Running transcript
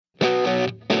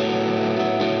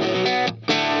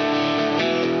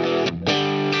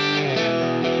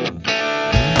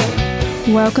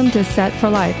Welcome to Set for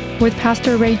Life with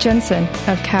Pastor Ray Jensen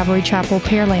of Calvary Chapel,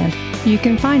 Pearland. You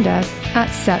can find us at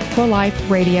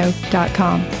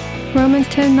setforliferadio.com. Romans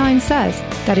 10:9 says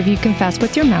that if you confess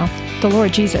with your mouth the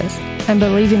Lord Jesus and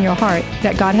believe in your heart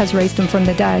that God has raised him from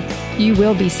the dead, you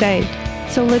will be saved.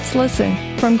 So let's listen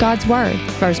from God's Word,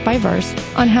 verse by verse,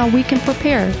 on how we can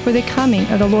prepare for the coming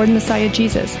of the Lord and Messiah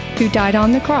Jesus, who died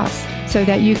on the cross so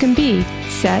that you can be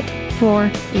set for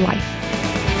life.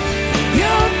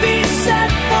 You'll be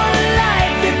set for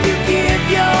life if you give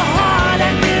your heart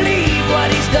and believe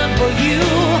what he's done for you.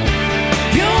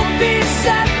 You'll be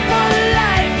set for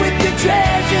life with your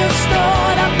treasure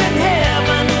stored up in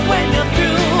heaven when you're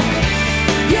through.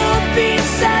 You'll be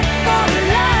set for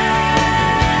life.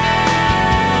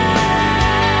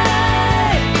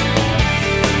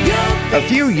 A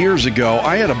few years ago,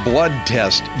 I had a blood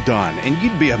test done, and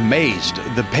you'd be amazed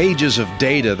the pages of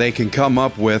data they can come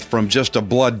up with from just a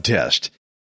blood test.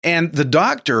 And the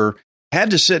doctor had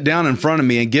to sit down in front of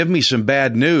me and give me some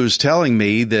bad news, telling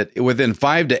me that within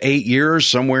 5 to 8 years,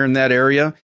 somewhere in that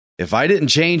area, if I didn't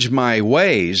change my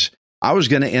ways, I was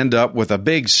going to end up with a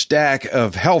big stack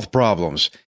of health problems.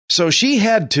 So she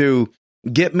had to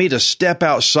get me to step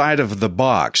outside of the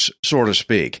box, so to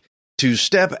speak, to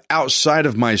step outside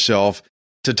of myself,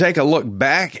 to take a look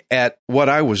back at what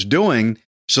I was doing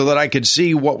so that I could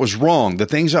see what was wrong, the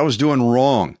things I was doing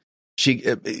wrong.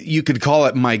 You could call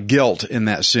it my guilt in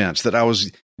that sense, that I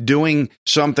was doing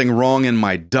something wrong in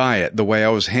my diet, the way I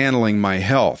was handling my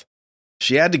health.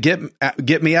 She had to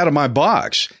get me out of my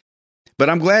box. But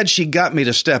I'm glad she got me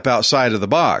to step outside of the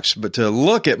box, but to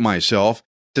look at myself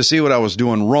to see what I was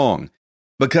doing wrong.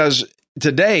 Because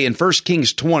today in 1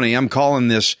 Kings 20, I'm calling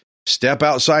this step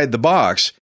outside the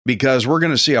box, because we're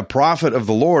going to see a prophet of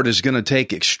the Lord is going to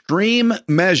take extreme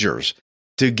measures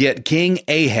to get King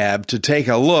Ahab to take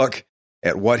a look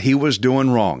at what he was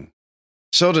doing wrong.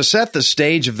 So to set the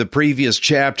stage of the previous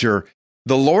chapter,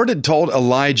 the Lord had told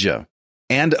Elijah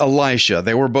and Elisha,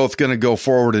 they were both going to go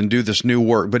forward and do this new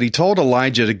work, but he told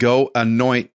Elijah to go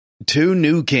anoint 2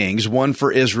 new kings, one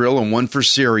for Israel and one for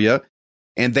Syria,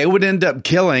 and they would end up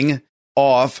killing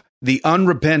off the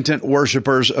unrepentant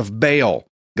worshipers of Baal.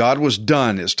 God was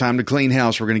done. It's time to clean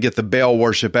house. We're going to get the Baal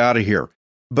worship out of here.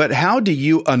 But how do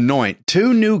you anoint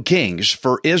 2 new kings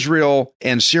for Israel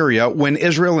and Syria when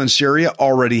Israel and Syria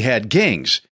already had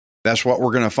kings? That's what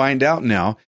we're going to find out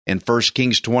now in 1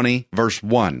 Kings 20, verse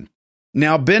 1.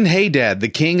 Now Ben-Hadad, the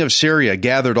king of Syria,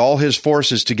 gathered all his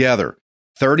forces together.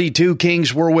 32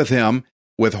 kings were with him,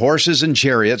 with horses and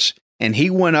chariots, and he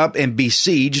went up and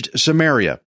besieged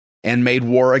Samaria and made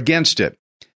war against it.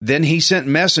 Then he sent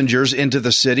messengers into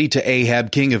the city to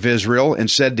Ahab, king of Israel, and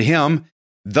said to him,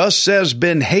 "Thus says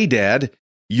Ben-Hadad,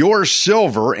 your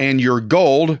silver and your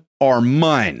gold are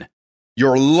mine.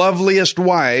 Your loveliest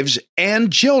wives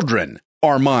and children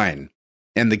are mine."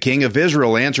 And the king of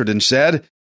Israel answered and said,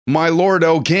 "My lord,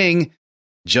 O king,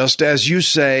 just as you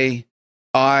say,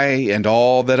 I and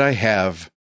all that I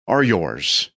have are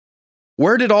yours."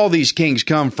 Where did all these kings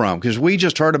come from? Because we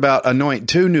just heard about anoint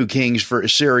 2 new kings for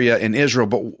Syria and Israel,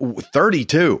 but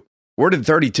 32. Where did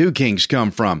 32 kings come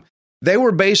from? They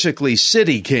were basically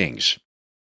city kings.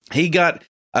 He got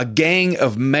a gang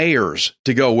of mayors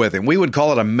to go with him. We would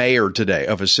call it a mayor today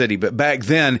of a city, but back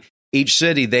then, each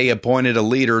city, they appointed a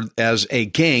leader as a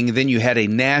king. Then you had a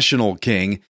national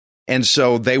king. And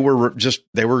so they were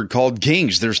called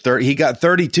kings. He got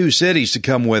 32 cities to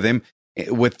come with him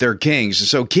with their kings.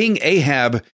 So King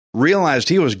Ahab realized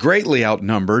he was greatly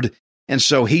outnumbered, and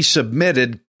so he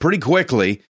submitted pretty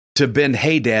quickly to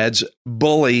Ben-Hadad's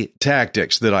bully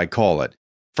tactics, that I call it.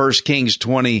 1 Kings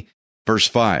 20, verse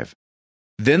 5.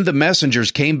 Then the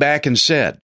messengers came back and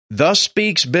said, "Thus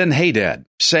speaks Ben-Hadad,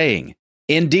 saying,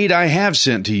 Indeed I have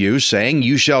sent to you, saying,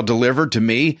 You shall deliver to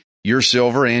me your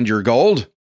silver and your gold,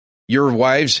 your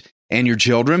wives and your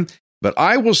children. But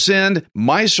I will send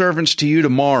my servants to you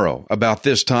tomorrow about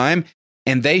this time,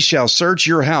 and they shall search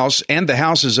your house and the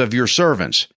houses of your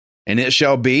servants. And it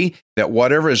shall be that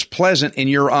whatever is pleasant in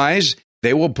your eyes,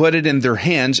 they will put it in their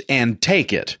hands and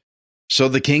take it." So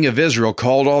the king of Israel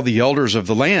called all the elders of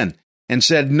the land and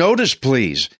said, "Notice,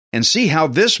 please, and see how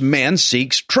this man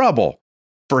seeks trouble.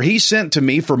 For he sent to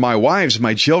me for my wives,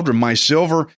 my children, my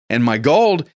silver, and my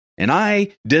gold, and I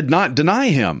did not deny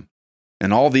him."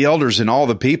 And all the elders and all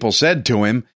the people said to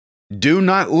him, "Do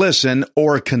not listen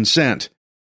or consent."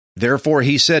 Therefore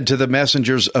he said to the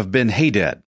messengers of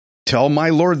Ben-Hadad, "Tell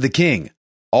my lord the king,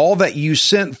 all that you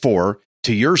sent for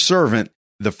to your servant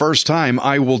the first time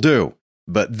I will do,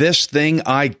 but this thing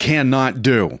I cannot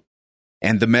do."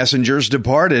 And the messengers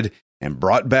departed and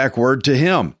brought back word to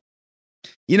him.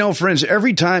 You know, friends, you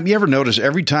ever notice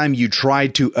every time you try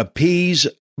to appease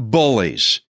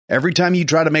bullies, every time you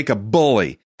try to make a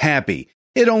bully happy,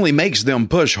 it only makes them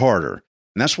push harder.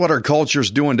 And that's what our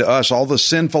culture's doing to us. All the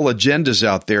sinful agendas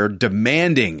out there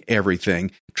demanding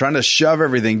everything, trying to shove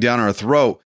everything down our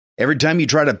throat. Every time you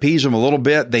try to appease them a little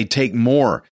bit, they take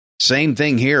more. Same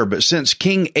thing here. But since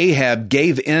King Ahab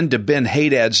gave in to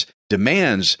Ben-Hadad's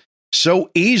demands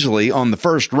so easily on the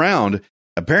first round,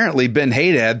 apparently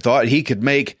Ben-Hadad thought he could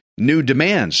make new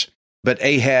demands. But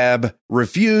Ahab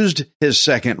refused his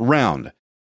second round.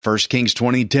 1 Kings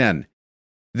 20:10.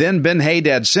 Then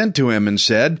Ben-Hadad sent to him and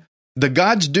said, "The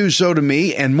gods do so to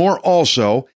me, and more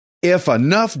also, if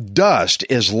enough dust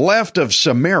is left of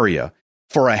Samaria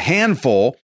for a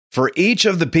handful for each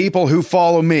of the people who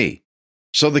follow me."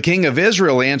 So the king of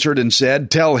Israel answered and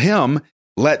said, "Tell him,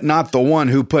 let not the one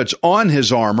who puts on his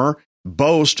armor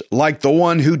boast like the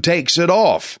one who takes it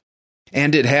off."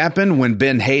 And it happened when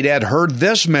Ben-Hadad heard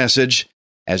this message,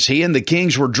 as he and the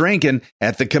kings were drinking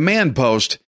at the command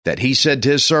post, that he said to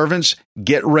his servants,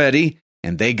 "Get ready,"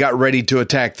 and they got ready to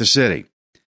attack the city.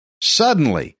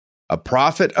 Suddenly, a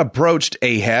prophet approached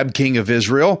Ahab, king of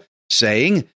Israel,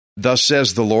 saying, "Thus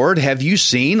says the Lord, have you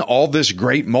seen all this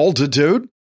great multitude?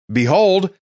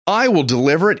 Behold, I will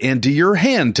deliver it into your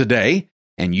hand today,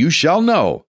 and you shall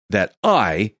know that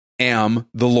I am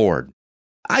the Lord."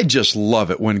 I just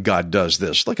love it when God does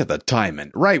this. Look at the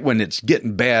timing. Right when it's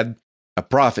getting bad, a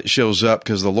prophet shows up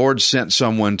because the Lord sent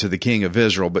someone to the king of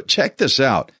Israel. But check this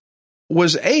out.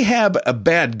 Was Ahab a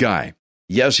bad guy?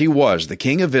 Yes, he was. The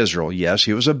king of Israel, yes,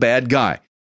 he was a bad guy.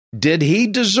 Did he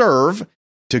deserve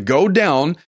to go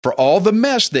down for all the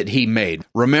mess that he made?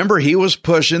 Remember, he was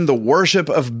pushing the worship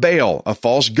of Baal, a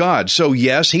false god. So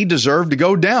yes, he deserved to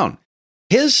go down.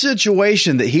 His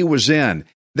situation that he was in,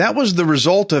 that was the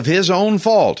result of his own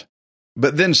fault.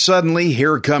 But then suddenly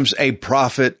here comes a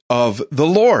prophet of the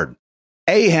Lord.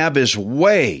 Ahab is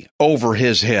way over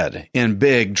his head in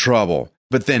big trouble.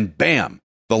 But then, bam,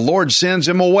 the Lord sends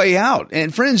him a way out.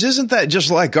 And friends, isn't that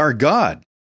just like our God?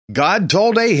 God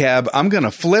told Ahab, "I'm going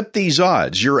to flip these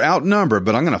odds. You're outnumbered,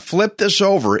 but I'm going to flip this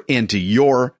over into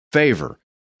your favor."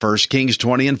 1 Kings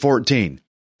 20:14.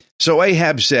 So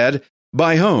Ahab said,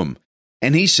 "By whom?"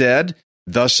 And he said,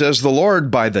 "Thus says the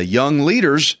Lord, by the young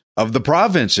leaders of the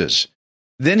provinces."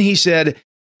 Then he said,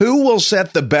 "Who will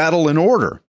set the battle in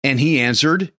order?" And he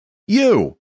answered,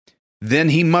 "You." Then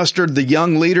he mustered the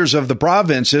young leaders of the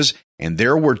provinces, and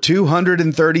there were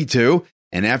 232,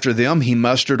 and after them he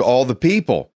mustered all the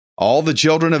people, all the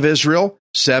children of Israel,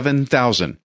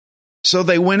 7,000. So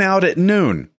they went out at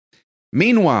noon.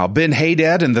 Meanwhile,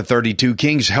 Ben-Hadad and the 32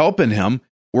 kings helping him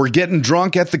were getting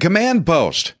drunk at the command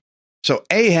post. So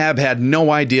Ahab had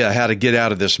no idea how to get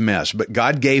out of this mess, but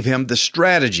God gave him the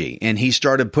strategy, and he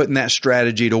started putting that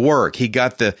strategy to work. He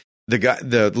got the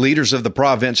leaders of the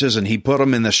provinces, and he put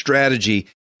them in the strategy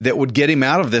that would get him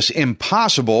out of this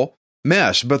impossible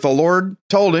mess. But the Lord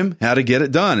told him how to get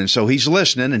it done, and so he's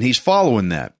listening, and he's following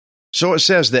that. So it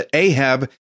says that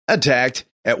Ahab attacked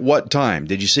at what time?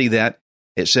 Did you see that?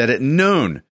 It said at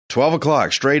noon, 12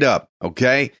 o'clock, straight up,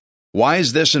 okay? Why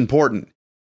is this important?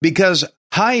 Because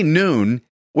high noon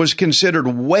was considered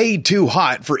way too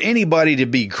hot for anybody to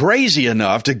be crazy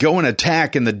enough to go and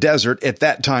attack in the desert at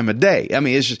that time of day. I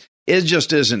mean, it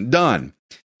just isn't done.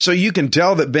 So you can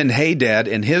tell that Ben-Hadad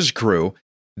and his crew,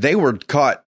 they were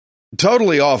caught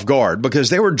totally off guard because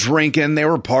they were drinking, they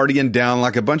were partying down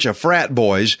like a bunch of frat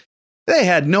boys. They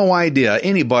had no idea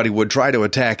anybody would try to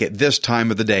attack at this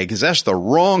time of the day because that's the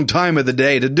wrong time of the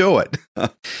day to do it.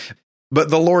 But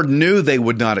the Lord knew they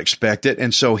would not expect it,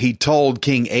 and so he told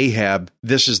King Ahab,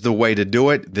 this is the way to do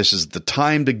it. This is the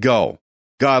time to go.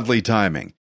 Godly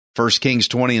timing. 1 Kings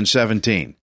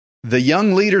 20:17. The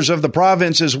young leaders of the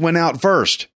provinces went out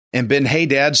first, and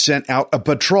Ben-Hadad sent out a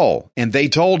patrol, and they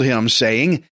told him,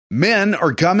 saying, "Men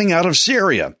are coming out of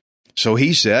Syria." So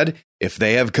he said, "If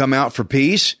they have come out for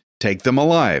peace, take them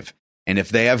alive. And if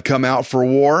they have come out for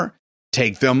war,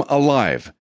 take them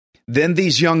alive." Then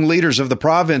these young leaders of the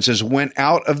provinces went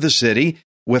out of the city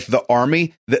with the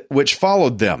army which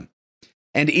followed them,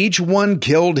 and each one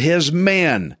killed his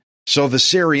man. So the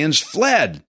Syrians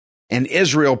fled, and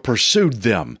Israel pursued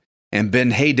them. And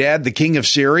Ben-Hadad, the king of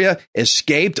Syria,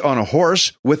 escaped on a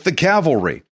horse with the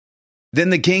cavalry. Then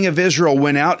the king of Israel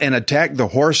went out and attacked the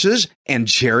horses and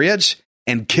chariots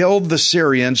and killed the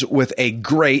Syrians with a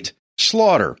great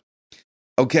slaughter.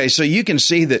 Okay, so you can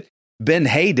see that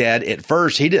Ben-Hadad, at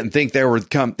first, he didn't think they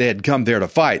had come there to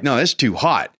fight. No, it's too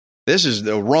hot. This is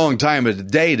the wrong time of the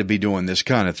day to be doing this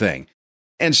kind of thing.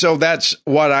 And so that's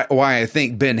why I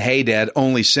think Ben-Hadad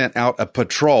only sent out a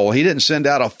patrol. He didn't send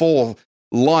out a full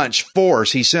launch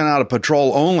force. He sent out a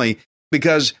patrol only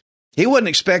because he wasn't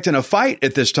expecting a fight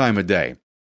at this time of day.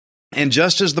 And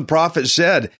just as the prophet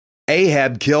said,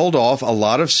 Ahab killed off a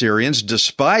lot of Syrians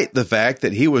despite the fact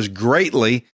that he was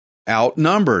greatly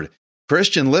outnumbered.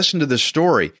 Christian, listen to this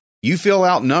story. You feel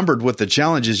outnumbered with the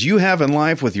challenges you have in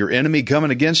life with your enemy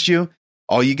coming against you?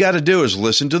 All you got to do is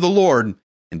listen to the Lord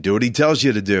and do what he tells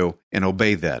you to do and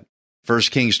obey that. 1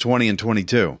 Kings 20 and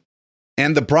 22.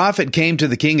 And the prophet came to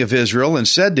the king of Israel and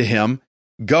said to him,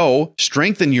 Go,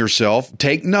 strengthen yourself,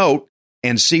 take note,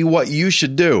 and see what you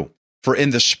should do. For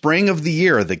in the spring of the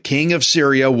year, the king of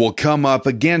Syria will come up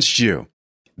against you.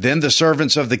 Then the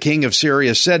servants of the king of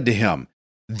Syria said to him,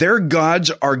 Their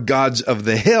gods are gods of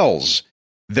the hills.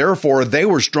 Therefore, they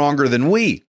were stronger than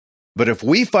we. But if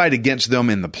we fight against them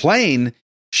in the plain,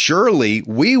 surely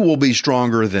we will be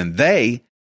stronger than they.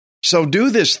 So do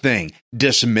this thing,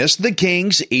 dismiss the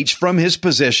kings, each from his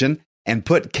position, and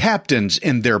put captains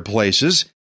in their places,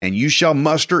 and you shall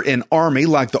muster an army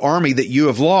like the army that you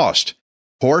have lost,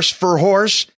 horse for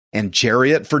horse, and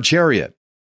chariot for chariot.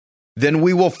 Then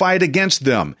we will fight against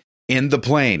them in the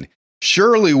plain.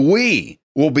 Surely we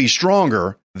will be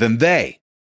stronger than they.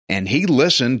 And he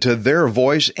listened to their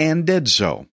voice and did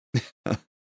so.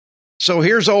 So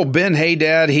here's old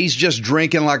Ben-Hadad. He's just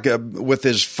drinking with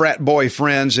his frat boy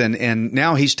friends, and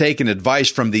now he's taking advice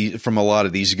from a lot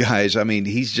of these guys. I mean,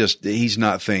 he's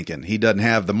not thinking. He doesn't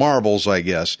have the marbles, I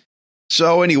guess.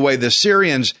 So anyway, the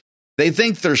Syrians, they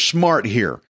think they're smart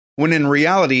here, when in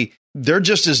reality, they're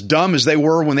just as dumb as they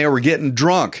were when they were getting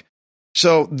drunk.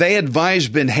 So they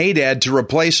advised Ben-Hadad to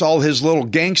replace all his little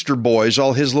gangster boys,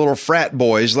 all his little frat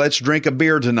boys. Let's drink a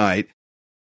beer tonight.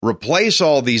 Replace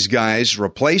all these guys,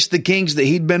 replace the kings that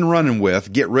he'd been running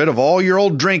with, get rid of all your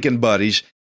old drinking buddies,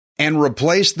 and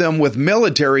replace them with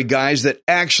military guys that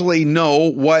actually know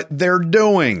what they're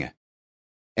doing.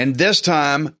 And this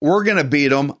time, we're going to beat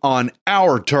them on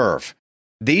our turf.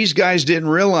 These guys didn't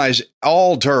realize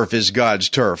all turf is God's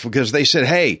turf because they said,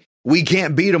 hey, we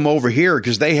can't beat them over here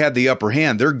because they had the upper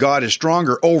hand. Their God is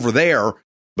stronger over there,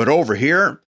 but over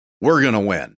here, we're going to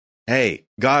win. Hey,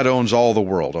 God owns all the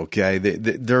world, okay?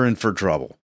 They're in for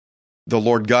trouble. The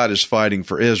Lord God is fighting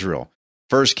for Israel.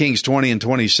 1 Kings 20 and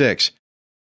 26.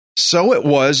 So it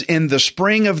was in the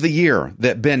spring of the year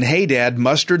that Ben-Hadad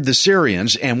mustered the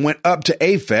Syrians and went up to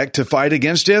Aphek to fight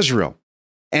against Israel.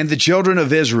 And the children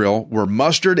of Israel were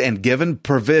mustered and given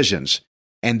provisions,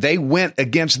 and they went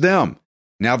against them.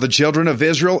 Now the children of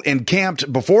Israel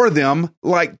encamped before them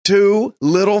like two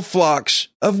little flocks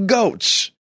of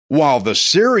goats, while the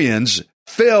Syrians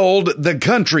filled the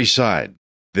countryside.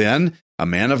 Then a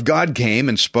man of God came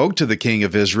and spoke to the king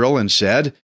of Israel and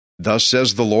said, Thus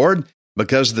says the Lord,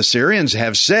 because the Syrians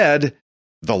have said,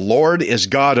 The Lord is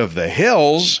God of the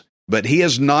hills, but he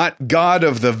is not God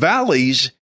of the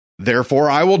valleys. Therefore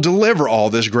I will deliver all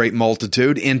this great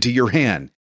multitude into your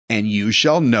hand, and you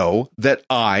shall know that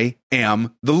I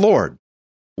am the Lord.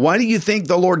 Why do you think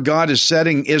the Lord God is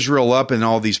setting Israel up in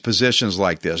all these positions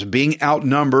like this? Being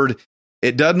outnumbered,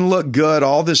 it doesn't look good,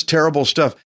 all this terrible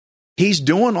stuff. He's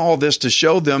doing all this to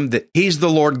show them that he's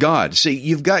the Lord God. See,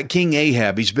 you've got King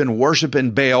Ahab. He's been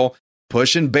worshiping Baal,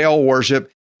 pushing Baal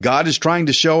worship. God is trying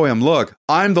to show him, look,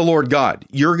 I'm the Lord God.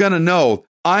 You're going to know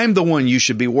I'm the one you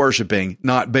should be worshiping,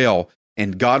 not Baal.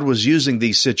 And God was using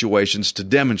these situations to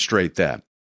demonstrate that.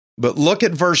 But look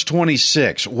at verse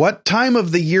 26. What time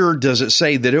of the year does it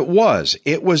say that it was?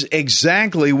 It was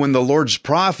exactly when the Lord's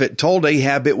prophet told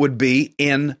Ahab it would be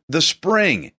in the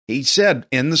spring. He said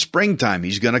in the springtime,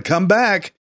 he's going to come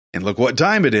back. And look what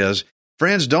time it is.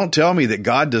 Friends, don't tell me that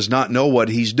God does not know what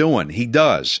he's doing. He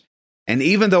does. And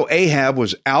even though Ahab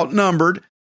was outnumbered,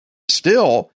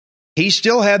 he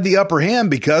still had the upper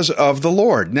hand because of the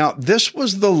Lord. Now, this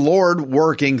was the Lord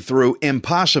working through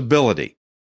impossibility.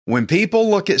 When people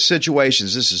look at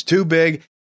situations, this is too big,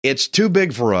 it's too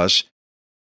big for us.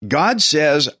 God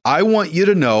says, I want you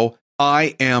to know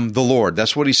I am the Lord.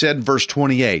 That's what he said in verse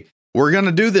 28. We're going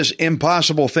to do this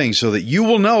impossible thing so that you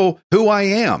will know who I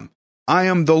am. I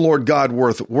am the Lord God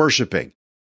worth worshiping.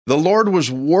 The Lord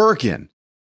was working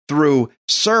through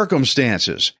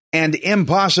circumstances and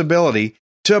impossibility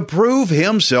to prove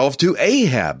himself to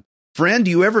Ahab. Friend, do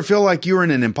you ever feel like you're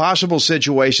in an impossible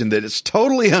situation that it's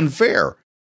totally unfair?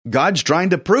 God's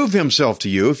trying to prove himself to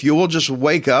you if you will just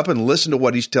wake up and listen to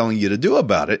what he's telling you to do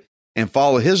about it and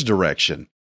follow his direction.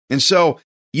 And so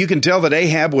you can tell that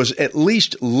Ahab was at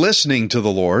least listening to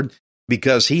the Lord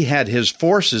because he had his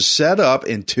forces set up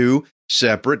in two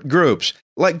separate groups,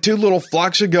 like two little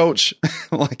flocks of goats,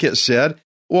 like it said.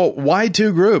 Well, why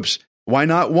two groups? Why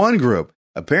not one group?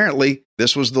 Apparently,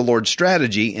 this was the Lord's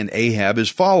strategy, and Ahab is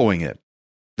following it.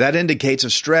 That indicates a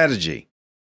strategy.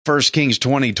 1 Kings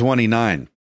 20:29.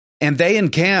 And they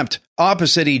encamped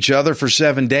opposite each other for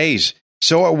 7 days.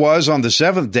 So it was on the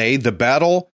seventh day, the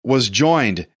battle was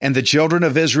joined, and the children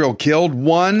of Israel killed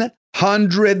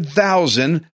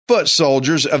 100,000 foot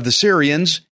soldiers of the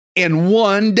Syrians in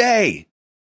 1 day.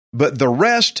 But the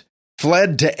rest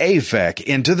fled to Aphek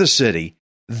into the city.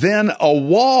 Then a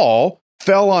wall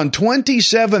fell on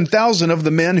 27,000 of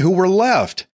the men who were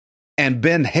left. And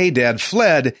Ben-Hadad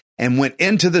fled and went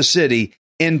into the city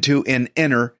into an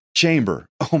inner chamber.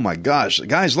 Oh my gosh,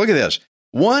 guys, look at this.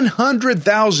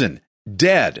 100,000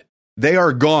 dead. They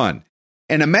are gone.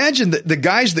 And imagine the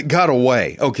guys that got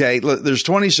away. Okay, there's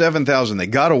 27,000. They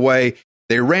got away.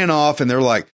 They ran off and they're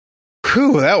like,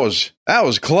 whew, that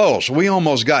was close. We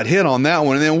almost got hit on that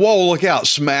one. And then, whoa, look out,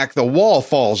 smack, the wall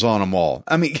falls on them all.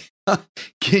 I mean,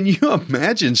 can you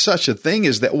imagine such a thing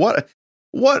as that?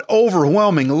 What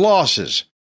overwhelming losses.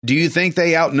 Do you think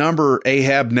they outnumber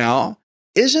Ahab now?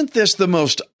 Isn't this the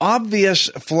most obvious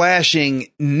flashing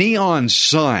neon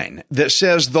sign that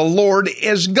says the Lord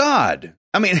is God?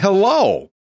 I mean,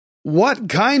 hello. What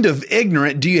kind of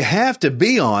ignorant do you have to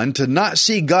be on to not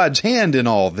see God's hand in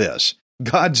all this?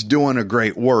 God's doing a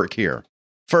great work here.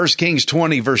 1 Kings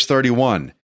 20, verse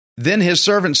 31. Then his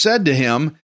servant said to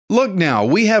him, look now,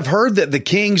 we have heard that the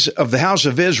kings of the house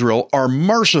of Israel are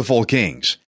merciful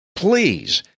kings.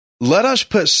 Please, let us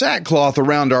put sackcloth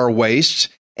around our waists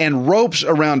and ropes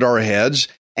around our heads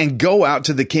and go out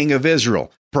to the king of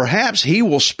Israel. Perhaps he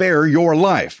will spare your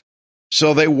life.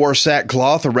 So they wore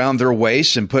sackcloth around their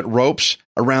waists and put ropes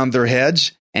around their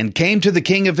heads and came to the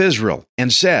king of Israel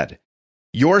and said,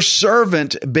 your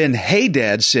servant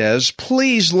Ben-Hadad says,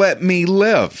 please let me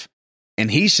live.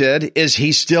 And he said, is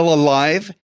he still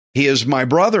alive? He is my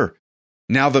brother.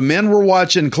 Now the men were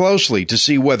watching closely to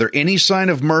see whether any sign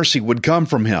of mercy would come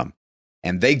from him.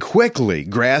 And they quickly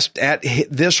grasped at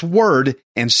this word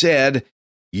and said,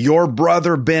 your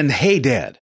brother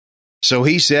Ben-Hadad. So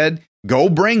he said, go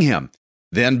bring him.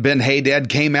 Then Ben-Hadad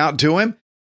came out to him,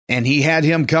 and he had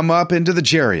him come up into the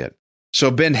chariot. So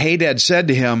Ben-Hadad said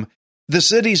to him, the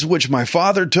cities which my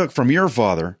father took from your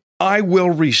father, I will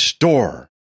restore.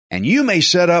 And you may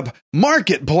set up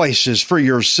marketplaces for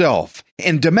yourself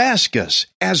in Damascus,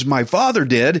 as my father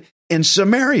did in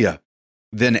Samaria.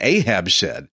 Then Ahab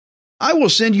said, I will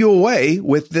send you away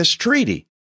with this treaty.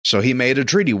 So he made a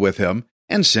treaty with him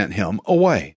and sent him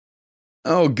away.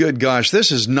 Oh, good gosh,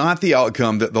 this is not the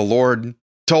outcome that the Lord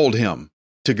told him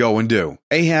to go and do.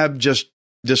 Ahab just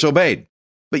disobeyed.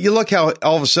 But you look how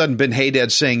all of a sudden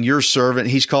Ben-Hadad's saying, your servant,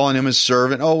 he's calling him his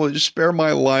servant. Oh, just spare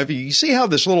my life. You see how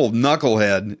this little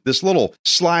knucklehead, this little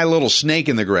sly little snake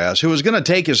in the grass, who was going to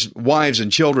take his wives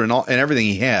and children and everything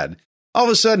he had, all of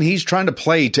a sudden he's trying to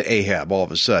play to Ahab all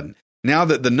of a sudden. Now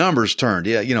that the numbers turned,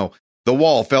 the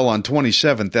wall fell on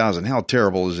 27,000. How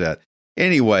terrible is that?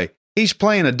 Anyway, he's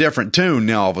playing a different tune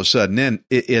now all of a sudden,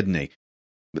 isn't he?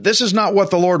 But this is not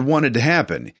what the Lord wanted to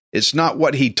happen. It's not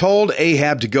what he told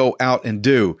Ahab to go out and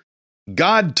do.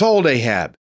 God told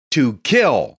Ahab to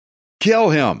kill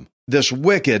him, this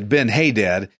wicked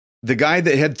Ben-Hadad, the guy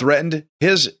that had threatened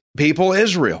his people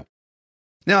Israel.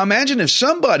 Now imagine if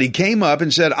somebody came up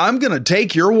and said, I'm going to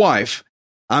take your wife,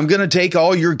 I'm going to take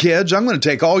all your kids, I'm going to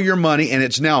take all your money, and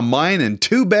it's now mine and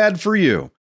too bad for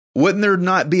you. Wouldn't there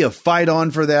not be a fight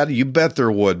on for that? You bet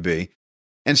there would be.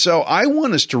 And so I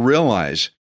want us to realize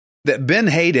that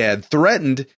Ben-Hadad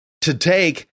threatened to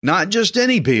take not just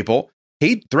any people,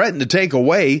 he threatened to take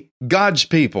away God's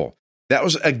people. That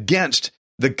was against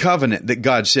the covenant that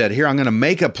God said, here, I'm going to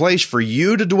make a place for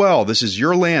you to dwell. This is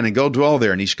your land, and go dwell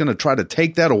there. And he's going to try to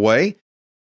take that away.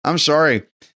 I'm sorry,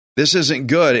 this isn't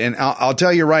good. And I'll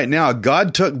tell you right now,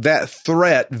 God took that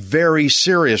threat very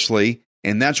seriously,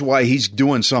 and that's why he's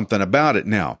doing something about it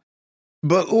now.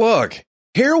 But look,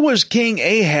 here was King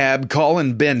Ahab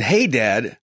calling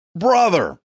Ben-Hadad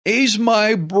brother. He's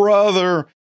my brother.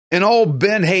 And old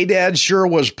Ben-Hadad sure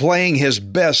was playing his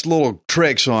best little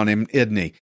tricks on him, isn't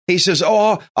he? He says,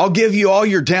 oh, I'll give you all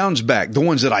your towns back, the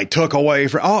ones that I took away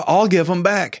from. I'll give them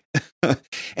back.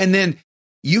 And then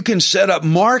you can set up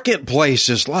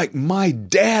marketplaces like my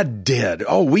dad did.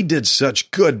 Oh, we did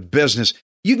such good business.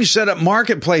 You can set up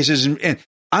marketplaces and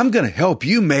I'm going to help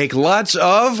you make lots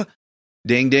of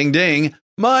ding, ding, ding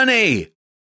money.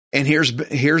 And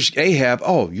here's Ahab.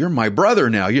 Oh, you're my brother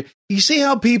now. You see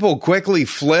how people quickly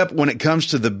flip when it comes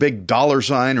to the big dollar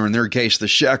sign, or in their case, the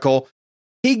shekel.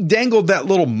 He dangled that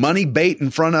little money bait in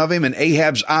front of him, and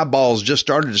Ahab's eyeballs just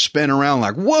started to spin around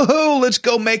like, whoa, let's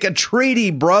go make a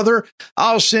treaty, brother.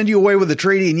 I'll send you away with a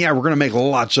treaty, and yeah, we're going to make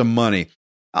lots of money.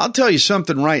 I'll tell you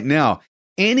something right now.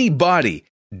 Anybody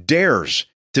dares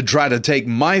to try to take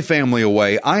my family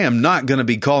away, I am not going to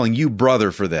be calling you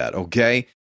brother for that, okay?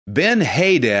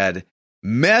 Ben-Hadad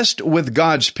messed with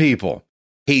God's people.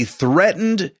 He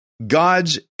threatened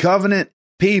God's covenant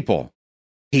people.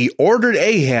 He ordered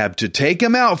Ahab to take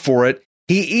him out for it.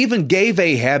 He even gave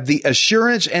Ahab the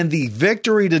assurance and the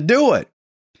victory to do it.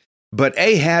 But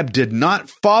Ahab did not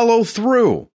follow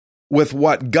through with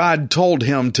what God told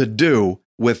him to do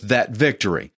with that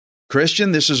victory.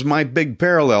 Christian, this is my big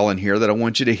parallel in here that I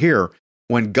want you to hear.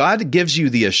 When God gives you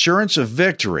the assurance of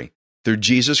victory through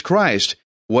Jesus Christ,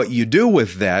 what you do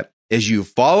with that is you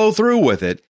follow through with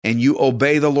it and you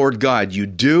obey the Lord God. You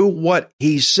do what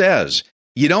He says.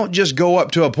 You don't just go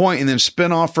up to a point and then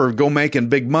spin off or go making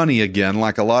big money again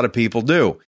like a lot of people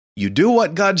do. You do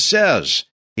what God says.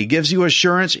 He gives you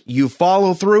assurance. You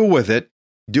follow through with it.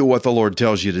 Do what the Lord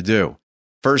tells you to do.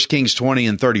 1 Kings 20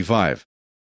 and 35.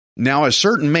 Now a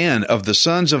certain man of the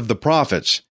sons of the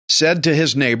prophets said to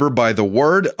his neighbor by the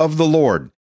word of the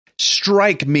Lord,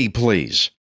 "Strike me,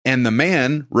 please." And the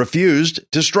man refused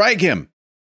to strike him.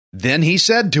 Then he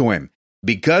said to him,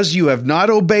 "Because you have not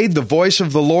obeyed the voice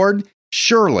of the Lord,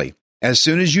 surely, as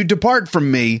soon as you depart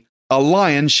from me, a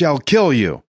lion shall kill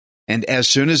you." And as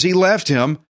soon as he left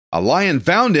him, a lion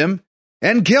found him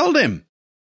and killed him.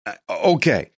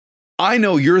 Okay, I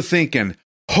know you're thinking,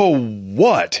 oh,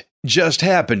 what just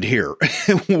happened here?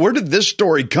 Where did this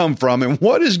story come from? And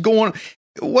what's going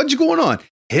on?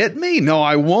 Hit me? No,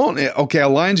 I won't. Okay, a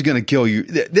lion's going to kill you.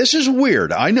 This is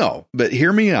weird, I know, but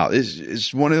hear me out.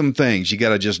 It's one of them things you got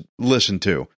to just listen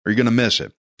to, or you're going to miss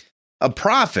it. A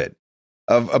prophet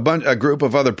of a group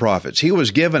of other prophets, he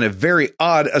was given a very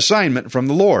odd assignment from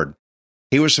the Lord.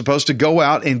 He was supposed to go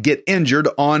out and get injured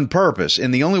on purpose,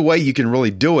 and the only way you can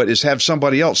really do it is have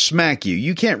somebody else smack you.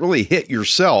 You can't really hit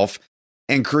yourself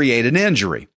and create an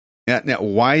injury. Now,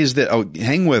 why is that? Oh,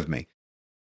 hang with me.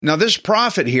 Now, this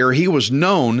prophet here, he was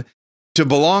known to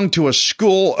belong to a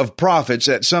school of prophets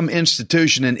at some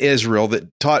institution in Israel that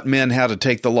taught men how to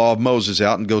take the law of Moses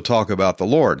out and go talk about the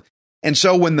Lord. And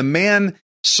so when the man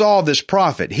saw this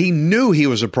prophet, he knew he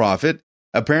was a prophet.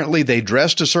 Apparently, they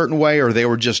dressed a certain way or they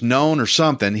were just known or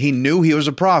something. He knew he was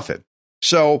a prophet.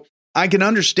 So I can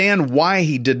understand why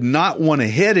he did not want to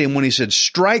hit him when he said,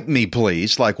 "Strike me,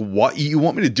 please." Like, what? You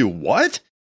want me to do what?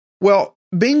 Well,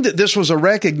 being that this was a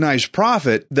recognized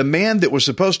prophet, the man that was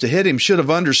supposed to hit him should have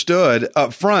understood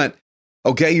up front,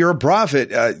 okay, you're a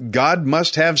prophet. God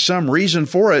must have some reason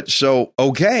for it. So,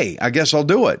 okay, I guess I'll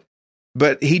do it.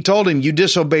 But he told him, you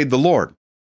disobeyed the Lord.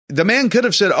 The man could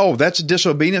have said, oh, that's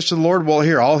disobedience to the Lord. Well,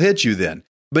 here, I'll hit you then.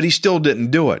 But he still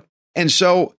didn't do it. And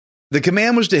so the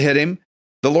command was to hit him.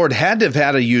 The Lord had to have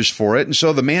had a use for it. And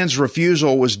so the man's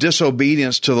refusal was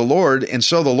disobedience to the Lord. And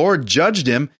so the Lord judged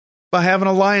him by having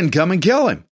a lion come and kill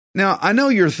him. Now, I know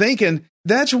you're thinking,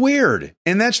 that's weird.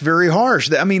 And that's very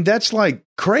harsh. I mean, that's like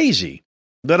crazy.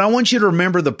 But I want you to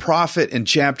remember the prophet in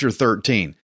chapter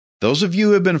 13. Those of you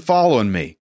who have been following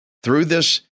me through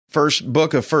this first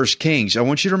book of 1 Kings, I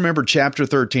want you to remember chapter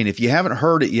 13. If you haven't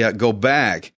heard it yet, go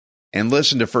back and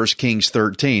listen to 1 Kings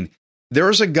 13. There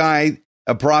was a guy,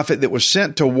 a prophet that was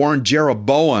sent to warn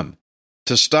Jeroboam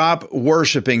to stop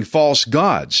worshiping false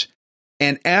gods.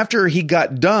 And after he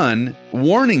got done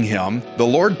warning him, the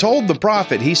Lord told the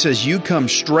prophet, he says, you come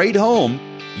straight home.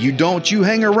 You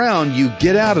hang around, you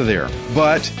get out of there.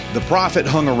 But the prophet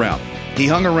hung around. He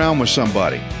hung around with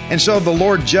somebody. And so the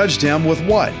Lord judged him with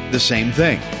what? The same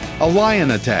thing. A lion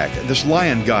attack. This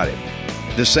lion got him.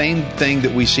 The same thing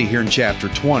that we see here in chapter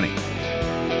 20.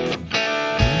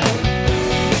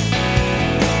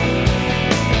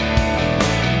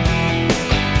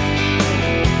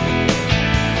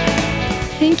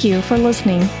 Thank you for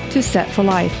listening to Set for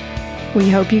Life. We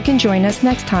hope you can join us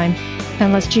next time,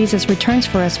 unless Jesus returns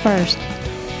for us first.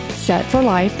 Set for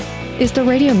Life is the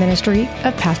radio ministry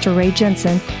of Pastor Ray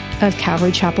Jensen of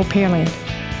Calvary Chapel, Pearland.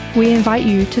 We invite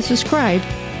you to subscribe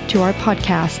to our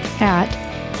podcast at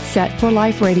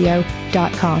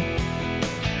setforliferadio.com.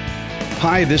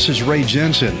 Hi, this is Ray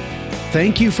Jensen.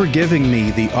 Thank you for giving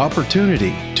me the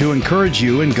opportunity to encourage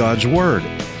you in God's Word.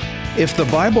 If the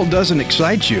Bible doesn't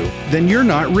excite you, then you're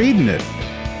not reading it.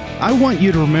 I want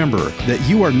you to remember that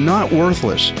you are not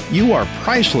worthless. You are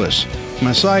priceless.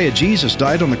 Messiah Jesus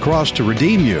died on the cross to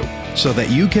redeem you so that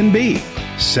you can be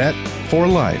set for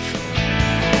life.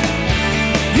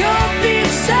 You'll be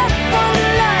set